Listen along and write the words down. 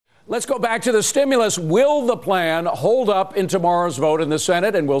Let's go back to the stimulus. Will the plan hold up in tomorrow's vote in the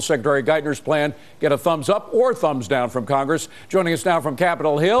Senate? And will Secretary Geithner's plan get a thumbs up or thumbs down from Congress? Joining us now from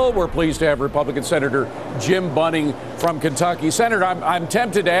Capitol Hill, we're pleased to have Republican Senator Jim Bunning from Kentucky. Senator, I'm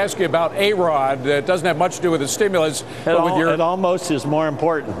tempted to ask you about A-Rod. It doesn't have much to do with the stimulus. It almost is more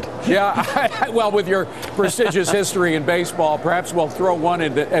important. Yeah, well, with your prestigious history in baseball, perhaps we'll throw one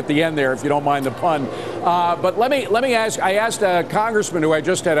in at the end there, if you don't mind the pun. But let me ask. I asked a congressman who I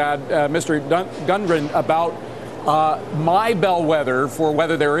just had Mr. Gundren, about my bellwether for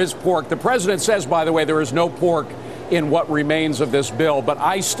whether there is pork. The president says, by the way, there is no pork in what remains of this bill. But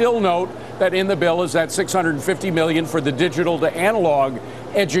I still note that in the bill is that $650 million for the digital to analog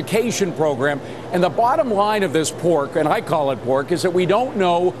education program. And the bottom line of this pork, and I call it pork, is that we don't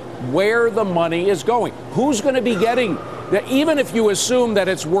know where the money is going. Who's going to be getting that? Even if you assume that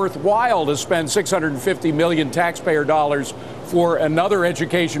it's worthwhile to spend $650 million taxpayer dollars for another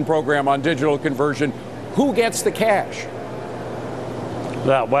education program on digital conversion, who gets the cash?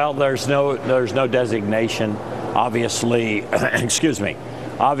 Well, there's no designation. Obviously, excuse me.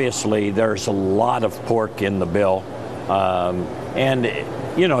 Obviously, there's a lot of pork in the bill, and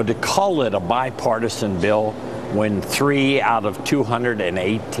you know, to call it a bipartisan bill when 3 out of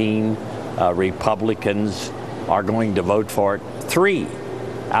 218 Republicans are going to vote for it, 3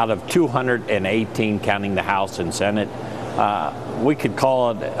 out of 218, counting the House and Senate. We could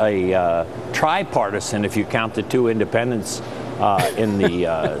call it a tripartisan if you count the 2 independents in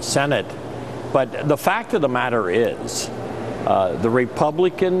the Senate. But the fact of the matter is, the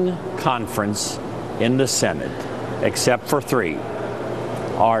Republican conference in the Senate, except for 3,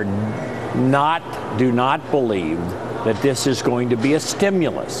 do not believe that this is going to be a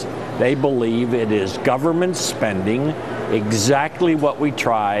stimulus. They believe it is government spending, exactly what we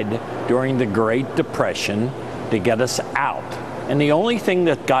tried during the Great Depression to get us out. And the only thing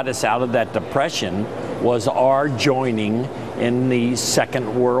that got us out of that depression was our joining in the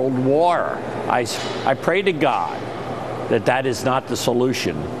Second World War. I pray to God that that is not the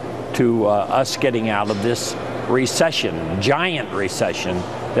solution to us getting out of this recession, giant recession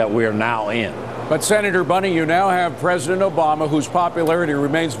that we're now in. But Senator Bunning, you now have President Obama, whose popularity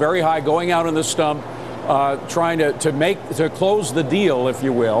remains very high, going out on the stump, trying to close the deal, if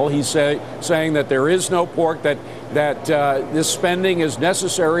you will. He's saying that there is no pork, that this spending is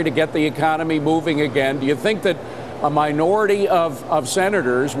necessary to get the economy moving again. Do you think that a minority of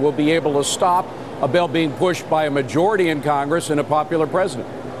senators will be able to stop a bill being pushed by a majority in Congress and a popular president?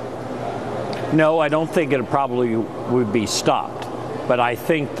 No, I don't think it probably would be stopped. But I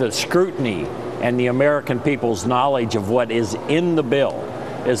think the scrutiny and the American people's knowledge of what is in the bill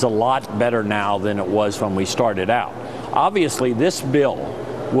is a lot better now than it was when we started out. Obviously, this bill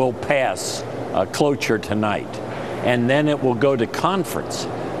will pass cloture tonight, and then it will go to conference.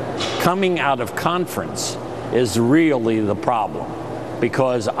 Coming out of conference is really the problem,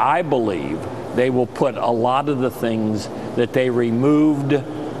 because I believe they will put a lot of the things that they removed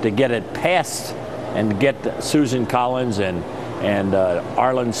to get it passed and get Susan Collins and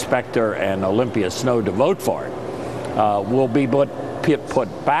Arlen Specter and Olympia Snowe to vote for it, will be put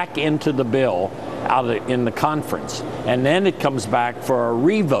back into the bill in the conference. And then it comes back for a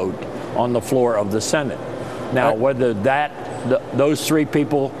revote on the floor of the Senate. Now, whether those 3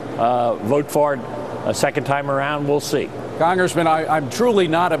 people vote for it a second time around, we'll see. Congressman, I'm truly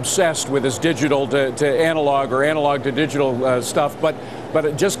not obsessed with this digital to analog or analog to digital stuff, but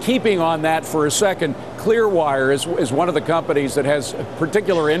just keeping on that for a second, Clearwire is one of the companies that has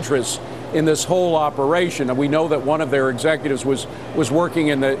particular interests in this whole operation, and we know that one of their executives was working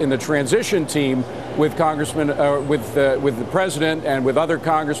in the transition team with Congressman, with the president and with other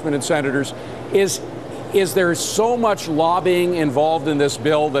congressmen and senators. Is there so much lobbying involved in this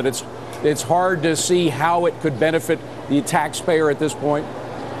bill that it's hard to see how it could benefit the taxpayer at this point?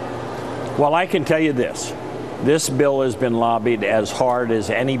 Well, I can tell you this. This bill has been lobbied as hard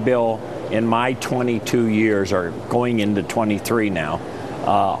as any bill in my 22 years, or going into 23 now,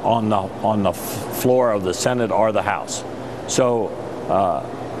 on the floor of the Senate or the House. So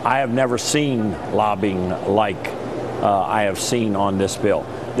I have never seen lobbying like I have seen on this bill.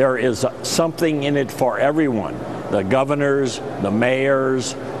 There is something in it for everyone. The governors, the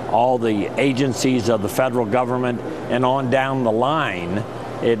mayors, all the agencies of the federal government, and on down the line.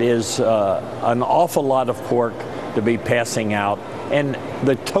 It is an awful lot of pork to be passing out. And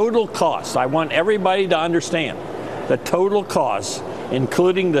the total cost, I want everybody to understand, the total cost,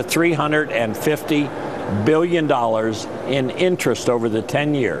 including the $350 billion in interest over the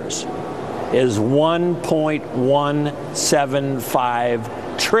 10 years, is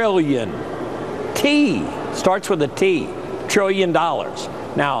 $1.175 trillion. T, starts with a T, $1 trillion.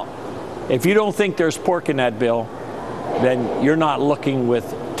 Now, If you don't think there's pork in that bill, then you're not looking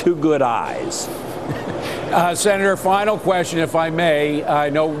with too good eyes. Senator, final question, if I may. I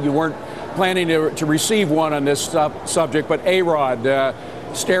know you weren't planning to receive one on this subject, but A-Rod,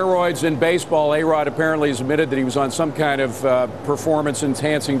 steroids in baseball. A-Rod apparently has admitted that he was on some kind of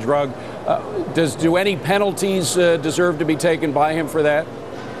performance-enhancing drug. Do any penalties deserve to be taken by him for that?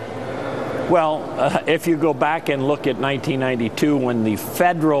 Well, if you go back and look at 1992, when the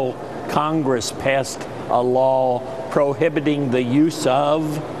federal Congress passed a law prohibiting the use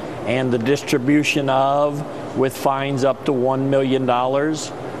of and the distribution of with fines up to $1 million,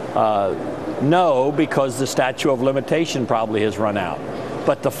 no, because the statute of limitation probably has run out.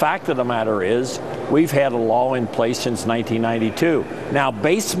 But the fact of the matter is, we've had a law in place since 1992. Now,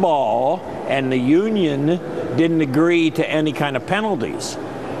 baseball and the union didn't agree to any kind of penalties,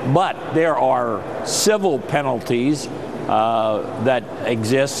 but there are civil penalties that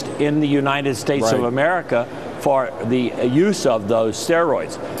exist in the United States of America for the use of those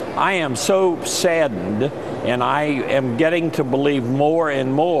steroids. I am so saddened, and I am getting to believe more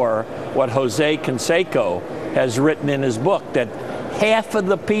and more what Jose Canseco has written in his book, that half of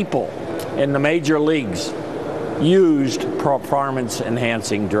the people in the major leagues used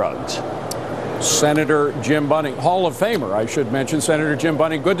performance-enhancing drugs. Senator Jim Bunning, Hall of Famer, I should mention. Senator Jim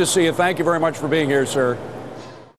Bunning, good to see you. Thank you very much for being here, sir.